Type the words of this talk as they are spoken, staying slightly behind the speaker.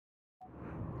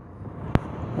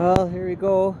Well, here we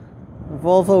go.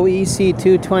 Volvo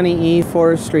EC220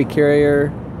 forestry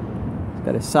carrier. It's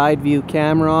got a side view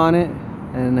camera on it,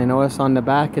 and I notice on the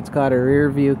back it's got a rear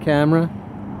view camera.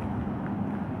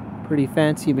 Pretty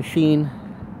fancy machine.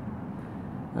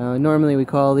 Normally we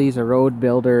call these a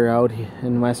Roadbuilder out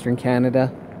in Western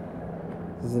Canada.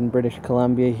 This is in British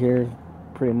Columbia here,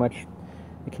 pretty much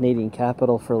the Canadian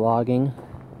capital for logging.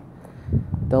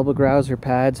 Double grouser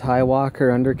pads, high walker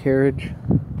undercarriage.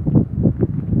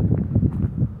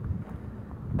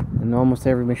 And almost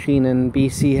every machine in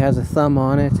BC has a thumb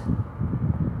on it.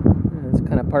 It's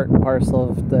kind of part and parcel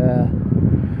of the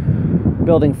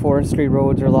building forestry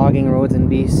roads or logging roads in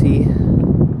BC.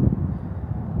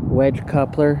 Wedge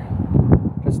coupler,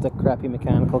 just a crappy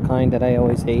mechanical kind that I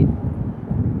always hate.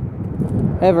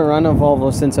 I haven't run a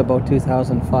Volvo since about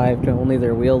 2005, only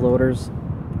their wheel loaders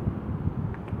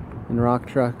and rock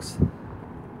trucks.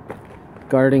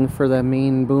 Guarding for the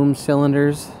main boom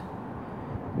cylinders.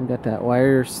 We got that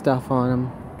wire stuff on them.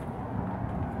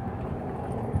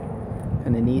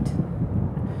 Kind of neat.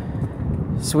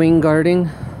 Swing guarding.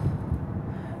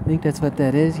 I think that's what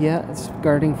that is. Yeah, it's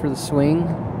guarding for the swing.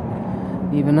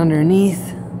 Even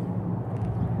underneath.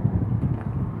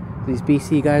 These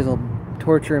BC guys will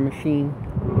torture a machine.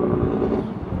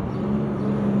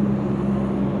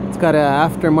 It's got an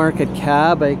aftermarket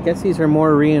cab. I guess these are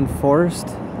more reinforced.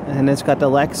 And it's got the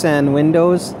Lexan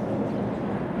windows.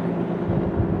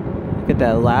 Look at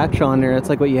that latch on there. It's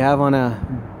like what you have on a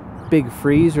big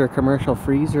freezer, commercial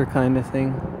freezer kind of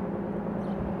thing.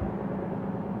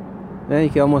 Yeah, you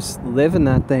can almost live in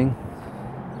that thing.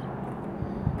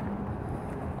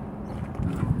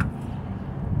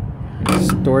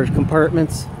 Storage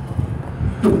compartments.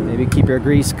 Maybe keep your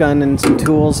grease gun and some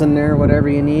tools in there, whatever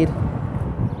you need.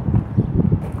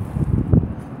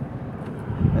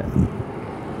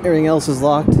 Everything else is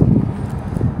locked.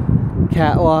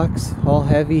 Catwalks, all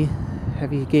heavy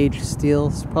gauge steel.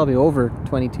 It's probably over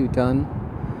 22 ton.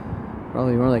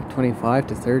 Probably more like 25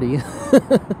 to 30.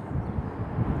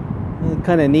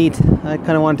 Kind of neat. I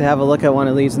kind of wanted to have a look at one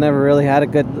of these. Never really had a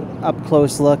good up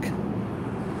close look.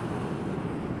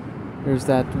 There's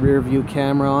that rear view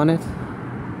camera on it.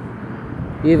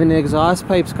 Even the exhaust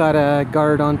pipe's got a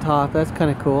guard on top. That's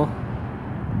kind of cool.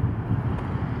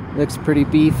 Looks pretty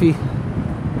beefy.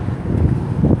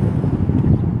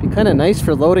 Be kind of nice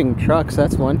for loading trucks,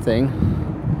 that's one thing.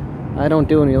 I don't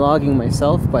do any logging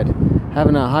myself, but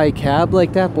having a high cab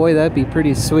like that, boy, that'd be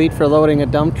pretty sweet for loading a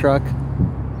dump truck.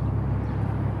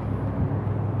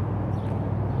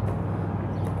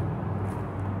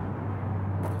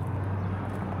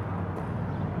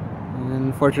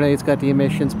 Unfortunately, it's got the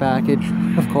emissions package,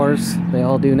 of course, they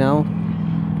all do now.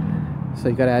 So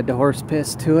you gotta add the horse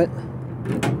piss to it.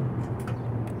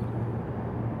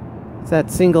 It's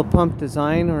that single pump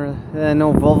design, or I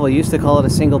know Volvo used to call it a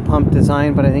single pump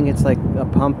design, but I think it's like a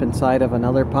pump inside of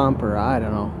another pump, or I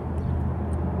don't know.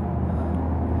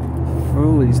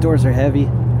 Ooh, these doors are heavy.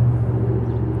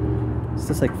 It's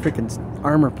just like freaking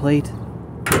armor plate.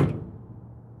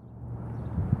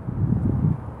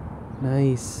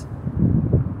 Nice.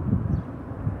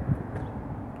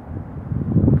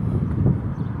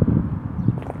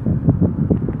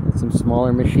 Some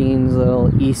smaller machines, little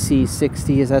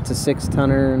EC220, that's a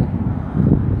 6-tonner, and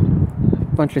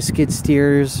a bunch of skid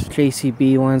steers,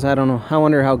 JCB ones. I don't know. I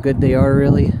wonder how good they are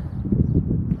really.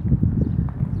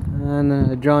 And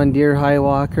a John Deere high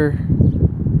walker.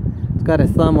 It's got a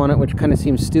thumb on it, which kind of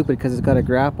seems stupid because it's got a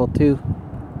grapple too.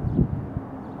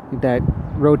 I think that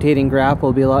rotating grapple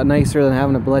will be a lot nicer than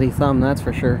having a bloody thumb, that's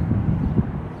for sure.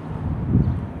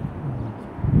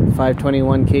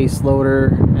 521 case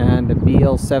loader and a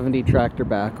BL70 tractor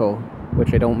backhoe,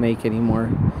 which I don't make anymore.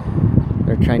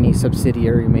 Their Chinese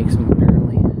subsidiary makes them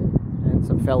apparently. And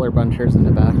some feller bunchers in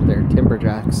the back there, timber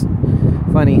jacks.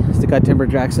 Funny, they got timber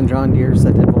jacks and John Deere's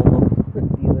at the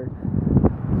Volvo dealer.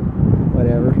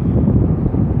 Whatever.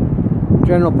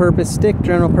 General purpose stick,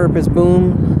 general purpose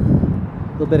boom.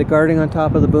 A little bit of guarding on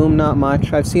top of the boom, not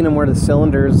much. I've seen them where the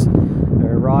cylinders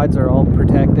or rods are all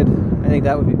protected. I think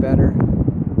that would be better.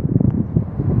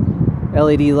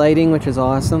 LED lighting, which is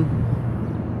awesome.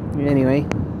 Anyway,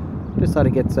 just thought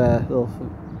I'd get a little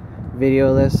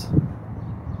video of this.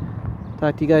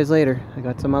 Talk to you guys later. I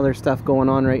got some other stuff going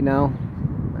on right now,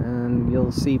 and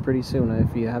you'll see pretty soon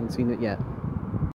if you haven't seen it yet.